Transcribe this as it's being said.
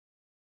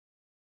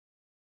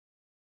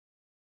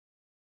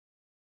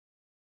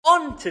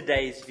On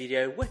today's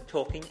video, we're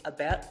talking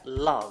about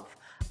love.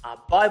 Our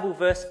Bible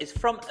verse is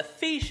from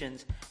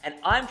Ephesians, and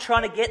I'm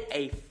trying to get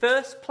a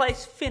first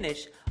place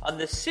finish on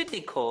the Sydney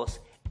course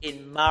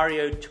in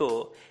Mario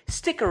Tour.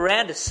 Stick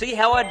around to see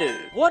how I do.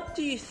 What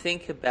do you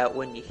think about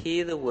when you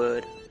hear the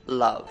word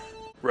love?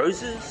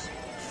 Roses?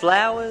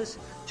 Flowers?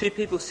 Two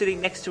people sitting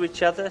next to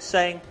each other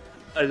saying,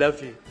 I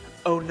love you.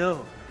 Oh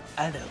no,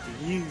 I love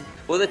you.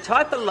 Well, the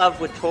type of love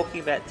we're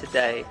talking about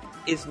today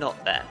is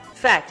not that. In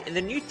fact, in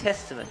the New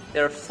Testament,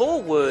 there are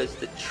 4 words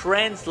that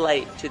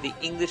translate to the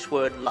English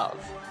word love.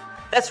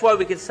 That's why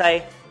we can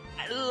say,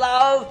 I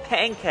love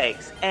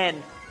pancakes,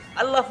 and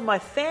I love my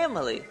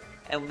family,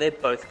 and they're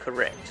both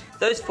correct.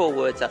 Those 4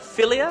 words are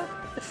philia,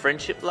 the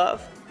friendship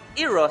love,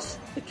 eros,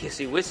 the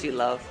kissy-wissy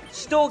love,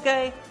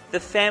 storge, the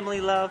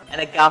family love,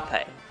 and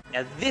agape.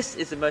 Now this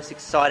is the most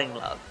exciting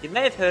love. You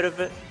may have heard of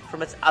it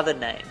from its other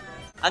name,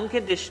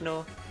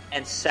 unconditional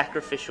and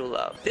sacrificial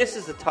love. This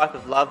is the type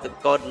of love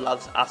that God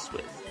loves us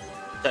with.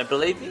 Don't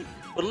believe me?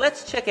 Well,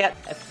 let's check out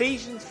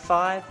Ephesians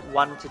 5,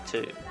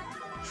 1-2.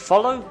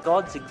 Follow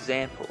God's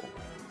example,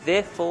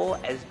 therefore,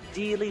 as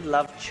dearly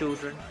loved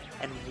children,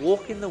 and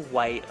walk in the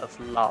way of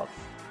love,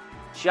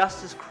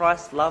 just as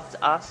Christ loved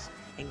us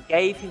and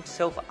gave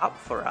himself up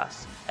for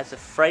us as a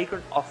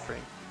fragrant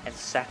offering and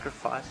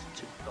sacrifice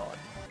to God.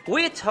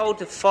 We are told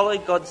to follow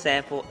God's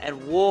example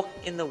and walk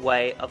in the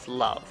way of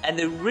love. And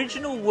the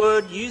original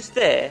word used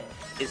there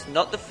is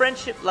not the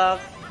friendship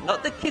love,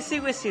 not the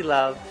kissy-wissy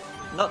love,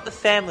 not the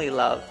family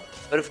love,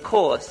 but of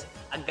course,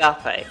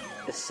 agape,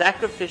 the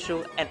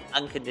sacrificial and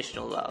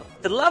unconditional love.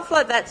 The love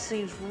like that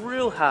seems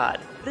real hard,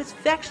 but it's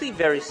actually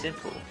very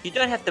simple. You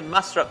don't have to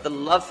muster up the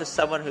love for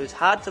someone who's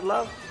hard to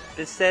love,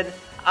 but instead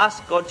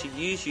ask God to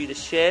use you to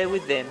share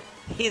with them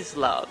his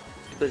love,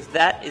 because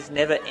that is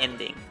never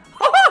ending.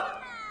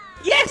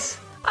 Yes,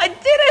 I did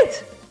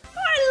it!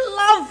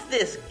 I love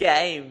this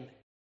game.